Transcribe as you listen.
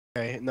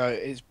Okay, no,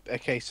 it's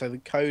okay. So the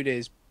code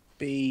is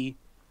BCCA.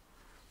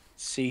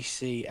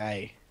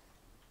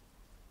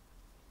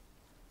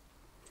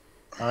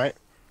 All right.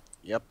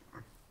 Yep.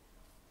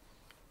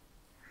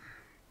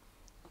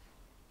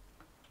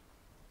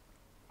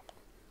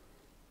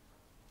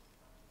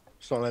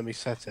 It's not letting me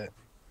set it.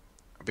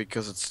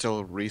 Because it's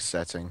still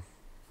resetting.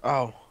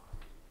 Oh.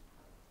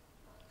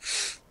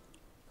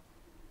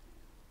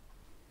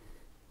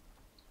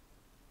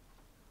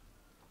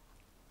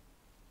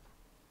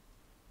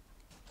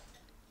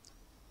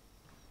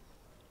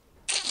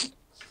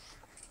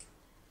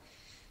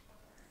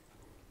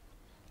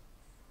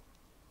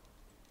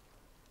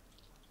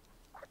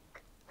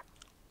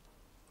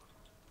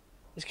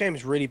 This game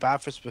is really bad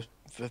for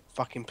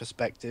fucking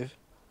perspective.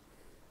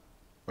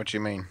 What do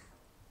you mean?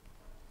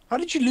 How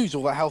did you lose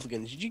all that health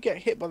again? Did you get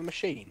hit by the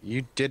machine?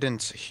 You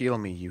didn't heal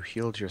me, you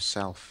healed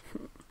yourself.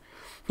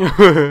 Did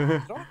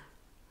I?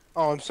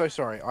 Oh, I'm so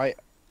sorry.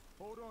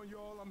 Hold on,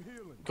 y'all. I'm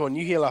healing. Go on,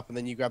 you heal up and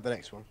then you grab the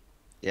next one.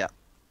 Yeah.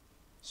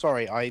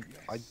 Sorry, I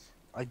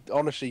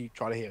honestly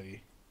try to heal you.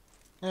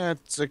 Yeah,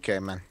 it's okay,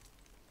 man.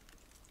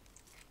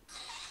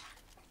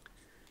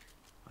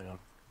 Hang on.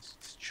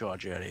 Let's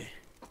charge early.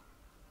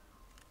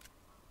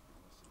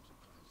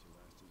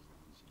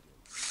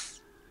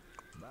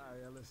 Bye,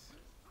 Ellis.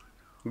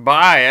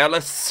 Bye,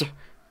 Alice.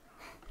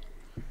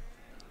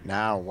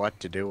 Now, what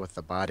to do with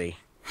the body?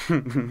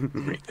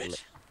 Rip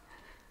it.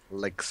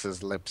 Licks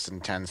his lips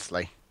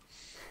intensely.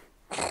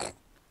 That's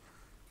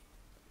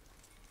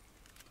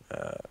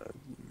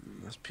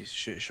a piece of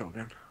shit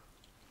shotgun.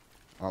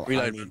 Well,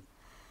 Reload. I mean,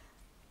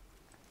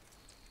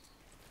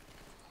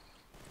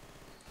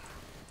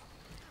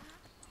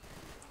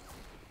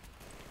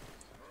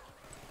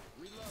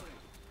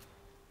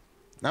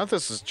 now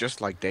this is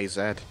just like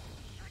DayZ.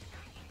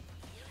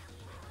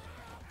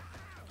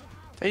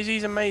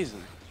 DayZ's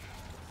amazing.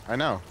 I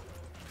know.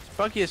 It's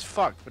buggy as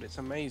fuck, but it's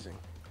amazing.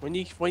 When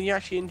you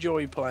actually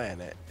enjoy playing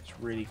it, it's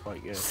really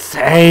quite good.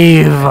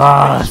 Save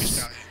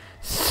us!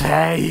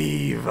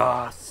 Save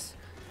us!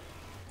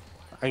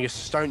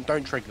 Angus, don't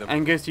trigger them.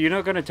 Angus, you're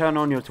not going to turn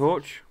on your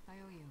torch? I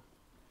owe you.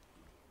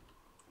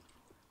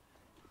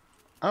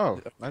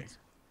 Oh, Okay.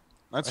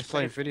 let's I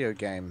play think- video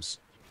games.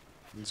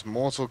 It's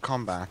Mortal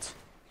Kombat.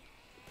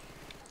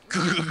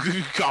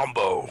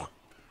 Combo.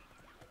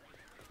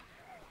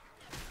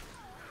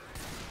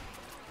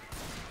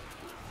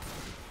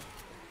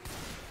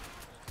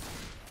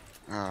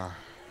 Ah,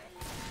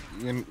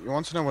 you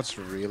want to know what's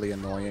really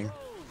annoying?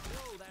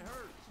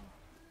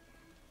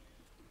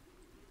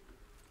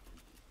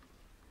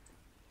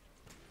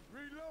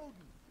 Reloading.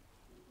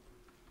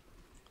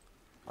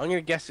 I'm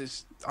gonna guess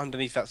it's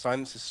underneath that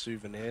sign that says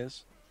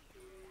souvenirs.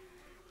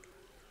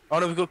 Oh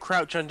no, we've got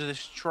crouch under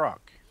this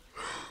truck.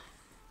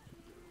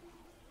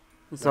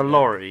 It's a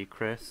lorry,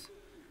 Chris.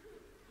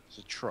 It's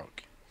a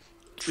truck.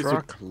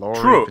 Truck, lorry,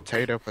 truck.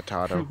 potato,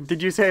 potato.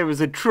 Did you say it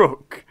was a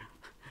truck?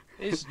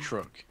 It's a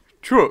truck.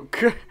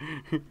 Truck?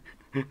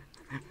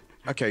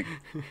 Okay,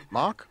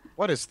 Mark,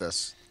 what is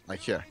this?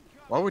 Like here,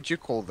 what would you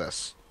call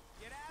this?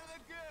 Get out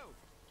of the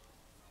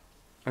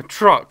goo.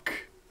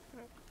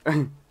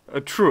 A truck.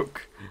 A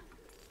truck.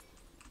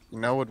 You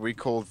know what we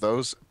call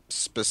those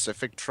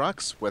specific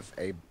trucks with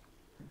a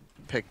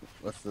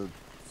with the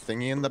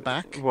thingy in the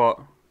back? What?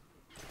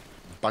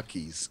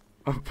 Buckies.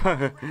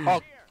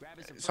 Oh,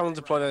 someone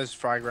deploy those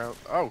frag rounds.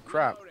 Oh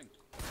crap!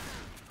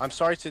 I'm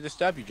sorry to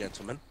disturb you,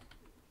 gentlemen.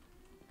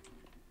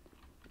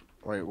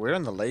 Wait, we're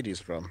in the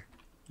ladies' room.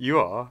 You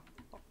are?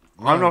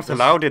 No, I'm not this-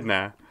 allowed in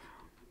there.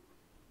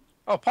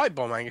 Oh, pipe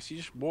bomb, Angus. You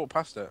just walked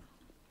past it.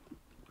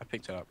 I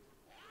picked it up.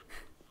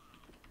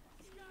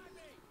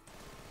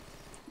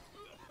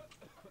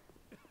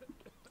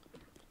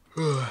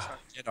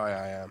 Jedi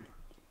I am.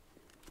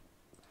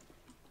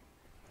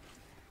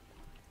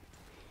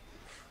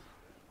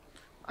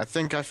 I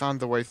think I found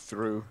the way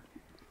through.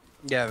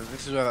 Yeah,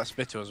 this is where that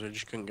spitter was. We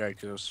just couldn't go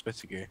because it was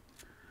spitter goo.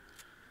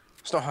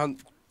 It's not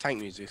hunt tank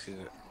music, is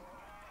it?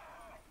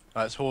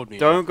 It's horde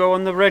music. Don't go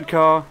on the red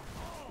car.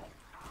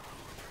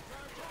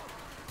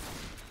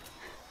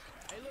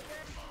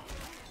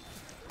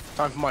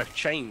 Time for my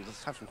chains.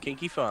 Let's have some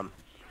kinky fun.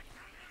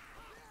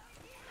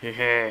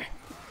 Hehe.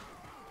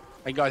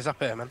 Hey guys, up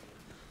here, man.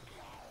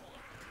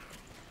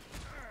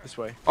 This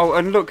way. Oh,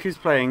 and look who's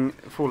playing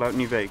Fallout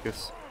New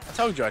Vegas. I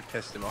told you I'd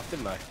pissed him off,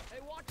 didn't I?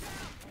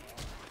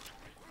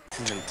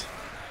 Didn't.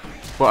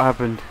 What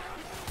happened?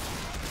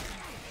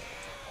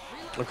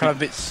 I'm kind of a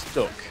bit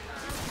stuck.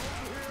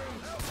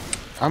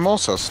 I'm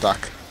also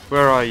stuck.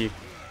 Where are you?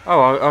 Oh,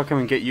 I'll come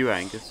and get you,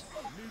 Angus.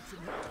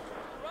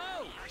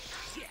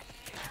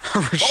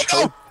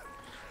 Rochelle,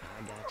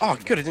 Oh,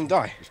 good, I didn't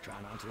die. Just try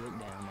not to look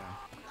down now.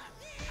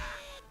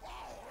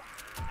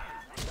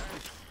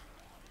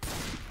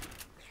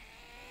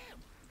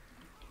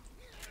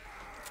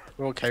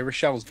 Okay,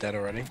 Rochelle's dead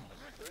already.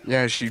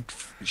 yeah, she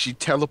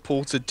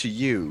teleported to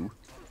you,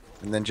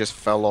 and then just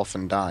fell off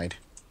and died.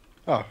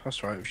 Oh,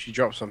 that's right. She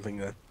dropped something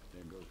there.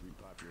 There goes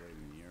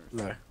repopulating the earth.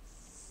 No.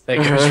 There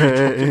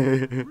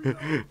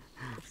goes.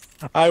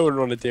 I wouldn't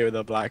want to deal with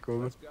a black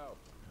woman. Go.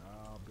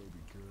 I'll be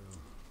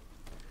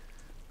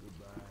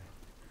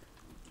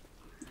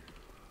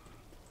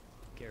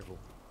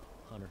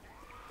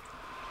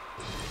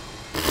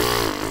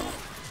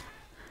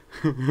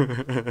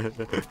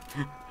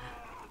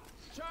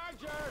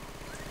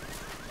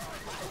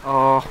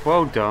Oh,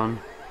 well done.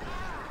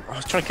 I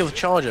was trying to kill the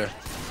charger.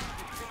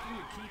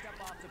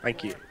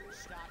 Thank you.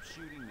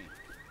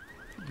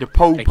 The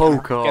po Okay, po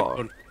get the car.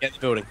 building. Get the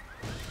building.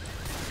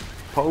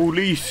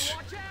 Police.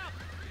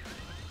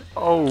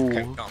 Oh,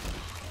 Okay, calm.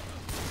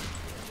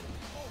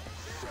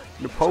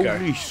 the go.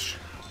 police.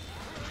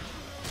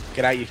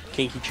 Get out your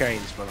kinky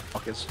chains,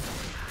 motherfuckers.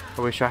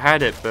 I wish I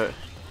had it, but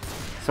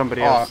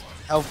somebody Oh, else.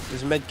 health,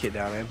 there's a med kit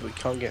down there, but we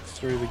can't get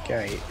through the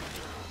gate.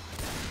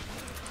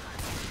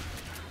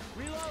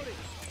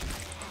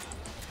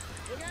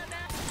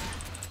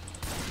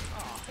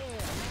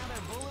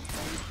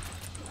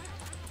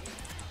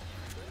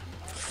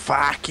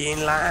 Fucking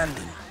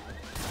landing.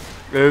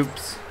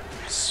 Oops.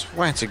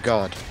 Swear to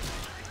God.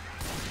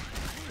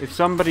 If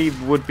somebody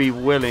would be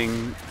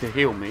willing to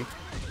heal me,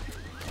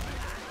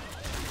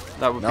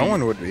 that would No be.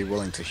 one would be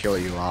willing to heal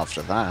you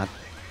after that.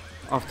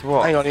 After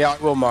what? Hang on, yeah, I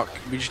will, Mark.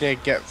 We just need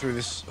to get through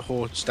this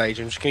horde stage.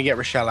 I'm just gonna get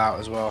Rochelle out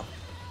as well.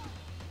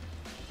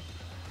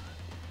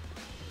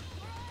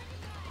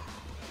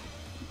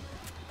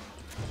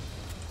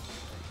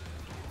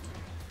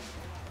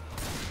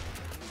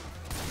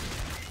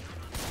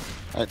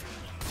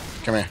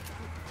 Come here.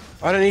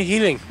 I don't need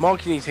healing.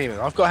 Mark needs healing.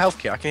 I've got a health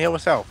kit. I can heal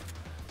myself.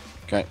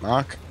 Okay,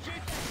 Mark.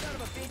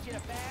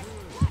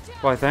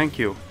 Why, thank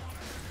you.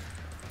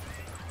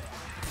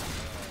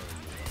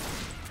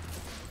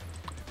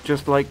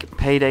 Just like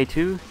Payday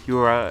 2, you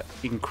are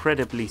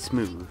incredibly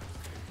smooth.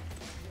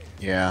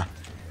 Yeah.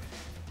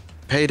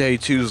 Payday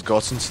 2's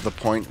gotten to the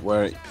point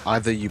where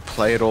either you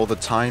play it all the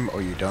time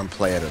or you don't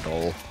play it at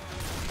all.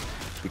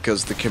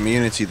 Because the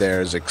community there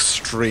is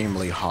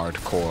extremely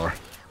hardcore.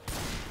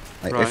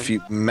 Like, Right. if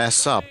you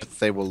mess up,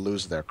 they will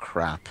lose their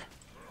crap.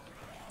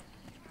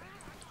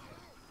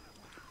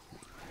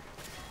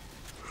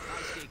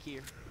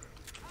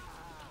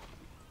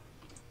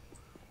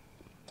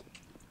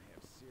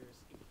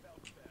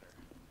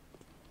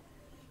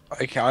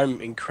 Okay,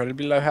 I'm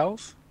incredibly low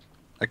health.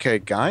 Okay,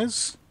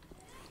 guys.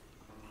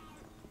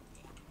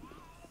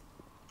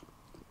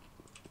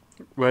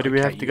 Where do we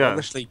Okay, have to you go?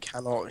 honestly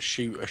cannot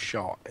shoot a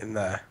shot in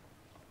there.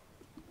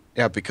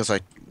 Yeah, because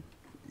I...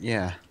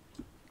 Yeah.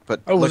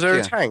 But Oh, was look there a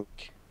here.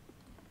 tank?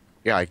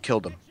 Yeah, I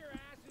killed him.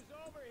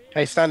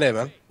 Hey, stand here,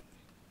 man.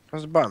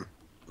 Press the button.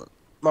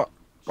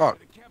 Mark.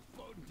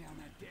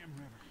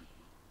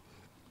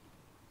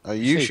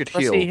 You See, should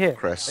press heal, E here.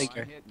 Chris. There you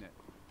go. I'm hitting it.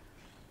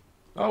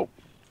 Oh.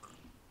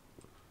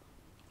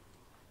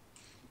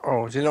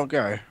 Oh, did it not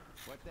go?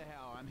 What the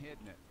hell? I'm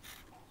hitting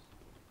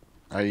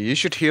it. You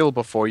should heal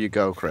before you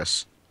go,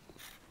 Chris.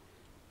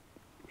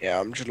 Yeah,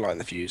 I'm just lighting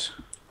the fuse.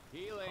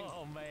 Healing.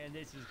 Oh man,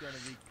 this is gonna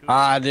be cool.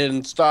 I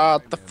didn't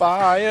start the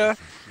fire.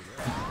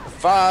 The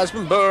fire's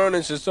been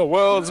burning since the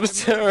world's been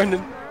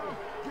turning.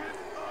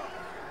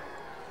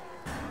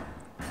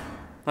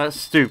 That's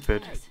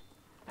stupid.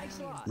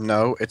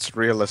 No, it's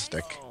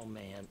realistic. Oh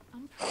man.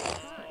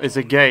 It's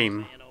a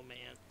game. Man, oh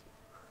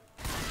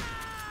man.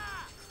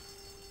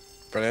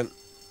 Brilliant.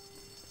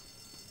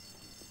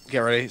 Get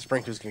ready,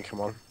 sprinkler's gonna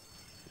come on.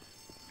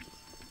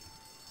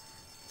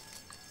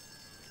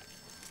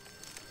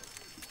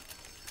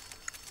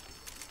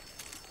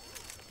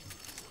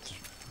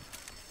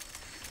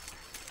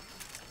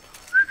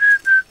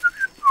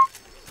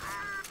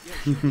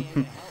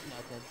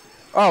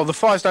 Oh, the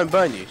fires don't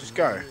burn you, just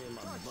go.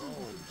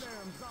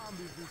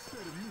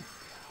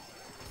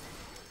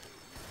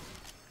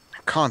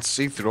 I can't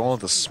see through all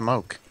the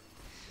smoke.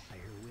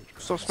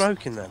 Stop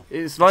smoking then.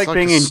 It's like like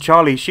being a in s-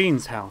 Charlie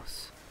Sheen's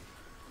house.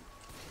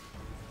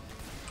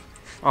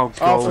 Oh Oh,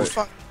 for god.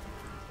 fuck.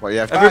 Well, you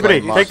have to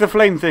Everybody, play take the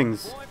flame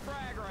things. Oh,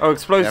 you have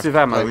explosive to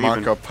ammo play even.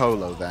 Marco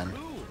Polo then.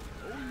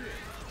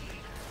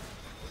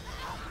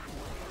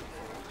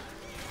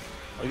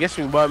 I guess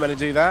we weren't meant to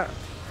do that.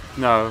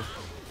 No.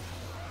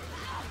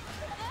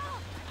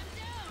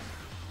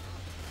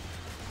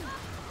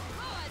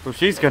 Well,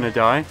 she's gonna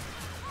die.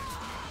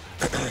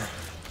 Let's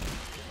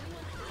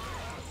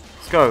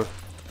go.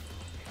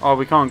 Oh,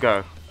 we can't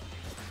go.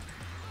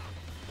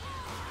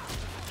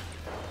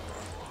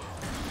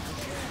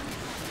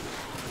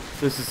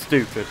 This is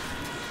stupid.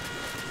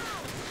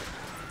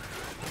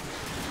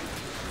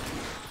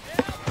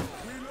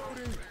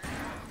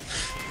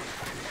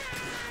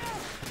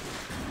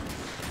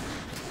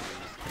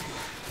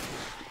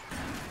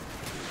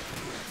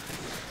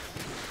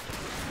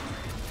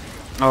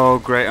 Oh,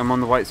 great, I'm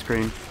on the white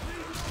screen.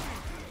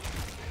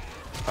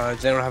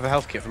 Does anyone have a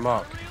health kit for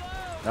Mark?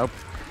 Nope.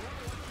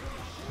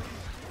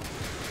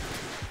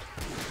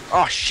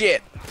 Oh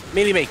shit!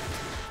 Melee me!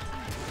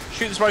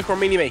 Shoot the smoker or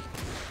melee me!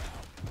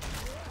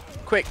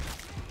 Quick!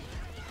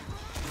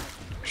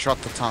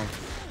 Shot the tongue.